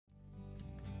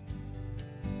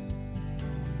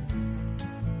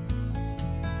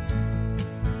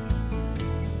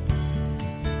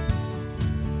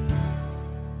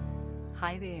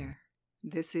Hi there,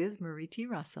 this is Marie T.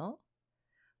 Russell.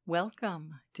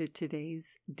 Welcome to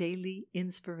today's Daily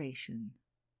Inspiration.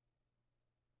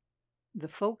 The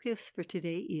focus for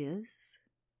today is,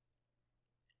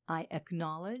 I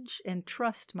acknowledge and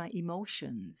trust my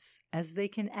emotions as they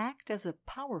can act as a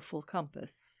powerful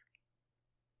compass.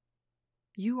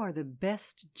 You are the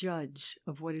best judge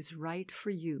of what is right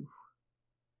for you.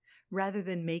 Rather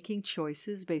than making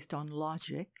choices based on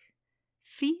logic,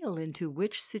 feel into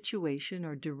which situation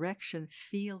or direction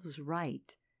feels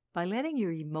right by letting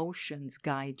your emotions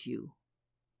guide you.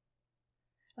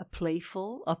 A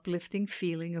playful, uplifting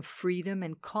feeling of freedom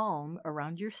and calm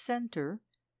around your center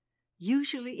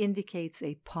usually indicates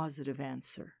a positive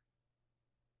answer.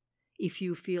 If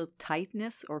you feel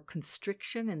tightness or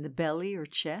constriction in the belly or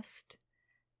chest,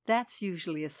 that's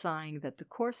usually a sign that the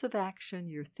course of action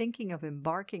you're thinking of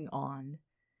embarking on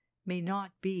may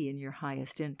not be in your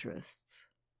highest interests.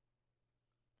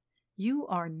 You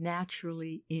are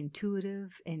naturally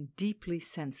intuitive and deeply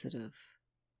sensitive.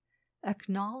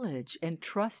 Acknowledge and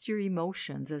trust your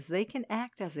emotions as they can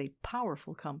act as a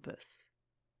powerful compass.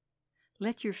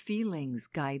 Let your feelings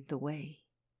guide the way.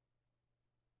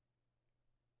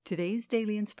 Today's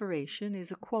daily inspiration is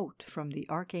a quote from the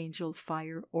Archangel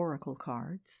Fire Oracle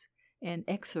cards and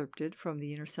excerpted from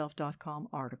the InnerSelf.com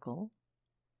article,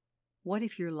 What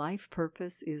if your life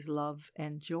purpose is love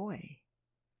and joy?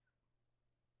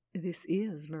 This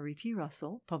is Marie T.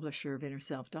 Russell, publisher of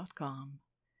InnerSelf.com,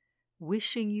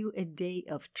 wishing you a day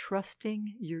of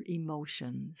trusting your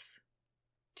emotions,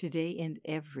 today and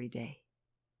every day.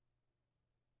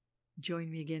 Join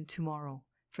me again tomorrow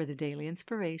for the daily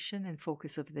inspiration and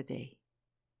focus of the day.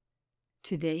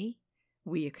 Today,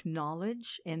 we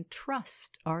acknowledge and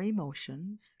trust our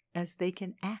emotions as they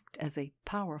can act as a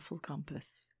powerful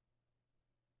compass.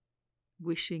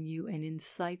 Wishing you an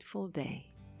insightful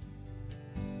day.